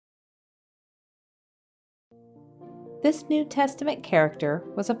This New Testament character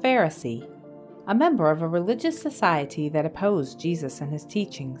was a Pharisee, a member of a religious society that opposed Jesus and his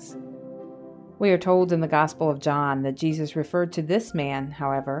teachings. We are told in the Gospel of John that Jesus referred to this man,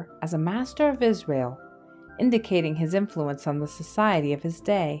 however, as a master of Israel, indicating his influence on the society of his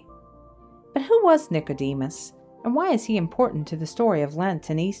day. But who was Nicodemus, and why is he important to the story of Lent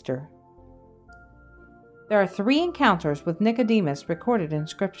and Easter? There are 3 encounters with Nicodemus recorded in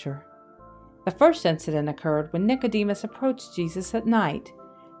Scripture. The first incident occurred when Nicodemus approached Jesus at night,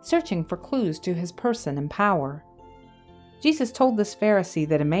 searching for clues to his person and power. Jesus told this Pharisee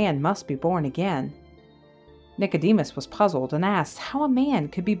that a man must be born again. Nicodemus was puzzled and asked how a man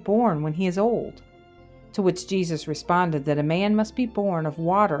could be born when he is old, to which Jesus responded that a man must be born of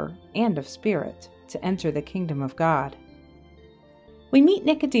water and of spirit to enter the kingdom of God. We meet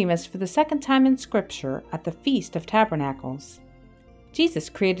Nicodemus for the second time in Scripture at the Feast of Tabernacles. Jesus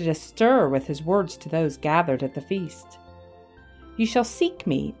created a stir with his words to those gathered at the feast. "You shall seek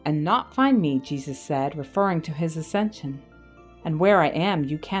me and not find me," Jesus said, referring to his ascension. "And where I am,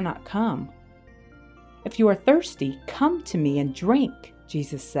 you cannot come. If you are thirsty, come to me and drink,"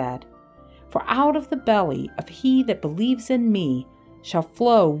 Jesus said. "For out of the belly of he that believes in me shall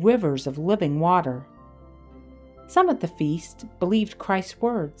flow rivers of living water." Some at the feast believed Christ's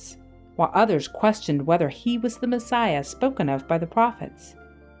words, while others questioned whether he was the Messiah spoken of by the prophets.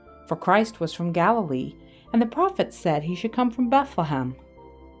 For Christ was from Galilee, and the prophets said he should come from Bethlehem.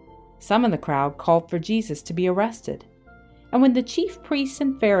 Some in the crowd called for Jesus to be arrested, and when the chief priests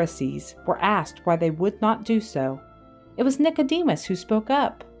and Pharisees were asked why they would not do so, it was Nicodemus who spoke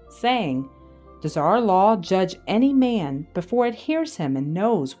up, saying, "Does our law judge any man before it hears him and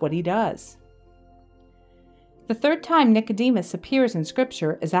knows what he does?" The third time Nicodemus appears in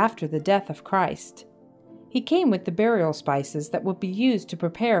Scripture is after the death of Christ. He came with the burial spices that would be used to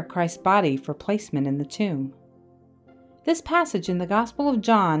prepare Christ's body for placement in the tomb. This passage in the Gospel of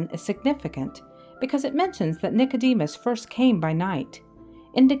John is significant because it mentions that Nicodemus first came by night,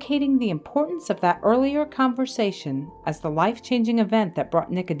 indicating the importance of that earlier conversation as the life-changing event that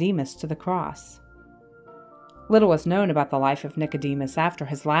brought Nicodemus to the cross. Little is known about the life of Nicodemus after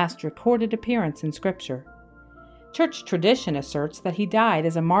his last recorded appearance in Scripture. Church tradition asserts that he died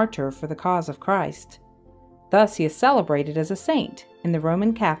as a martyr for the cause of Christ. Thus, he is celebrated as a saint in the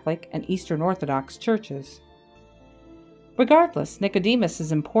Roman Catholic and Eastern Orthodox churches. Regardless, Nicodemus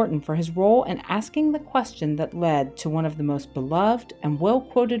is important for his role in asking the question that led to one of the most beloved and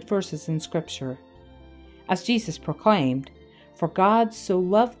well-quoted verses in Scripture. As Jesus proclaimed, "For God so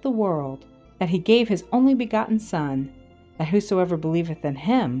loved the world, that he gave his only begotten Son, that whosoever believeth in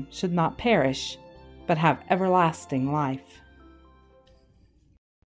him should not perish, but have everlasting life."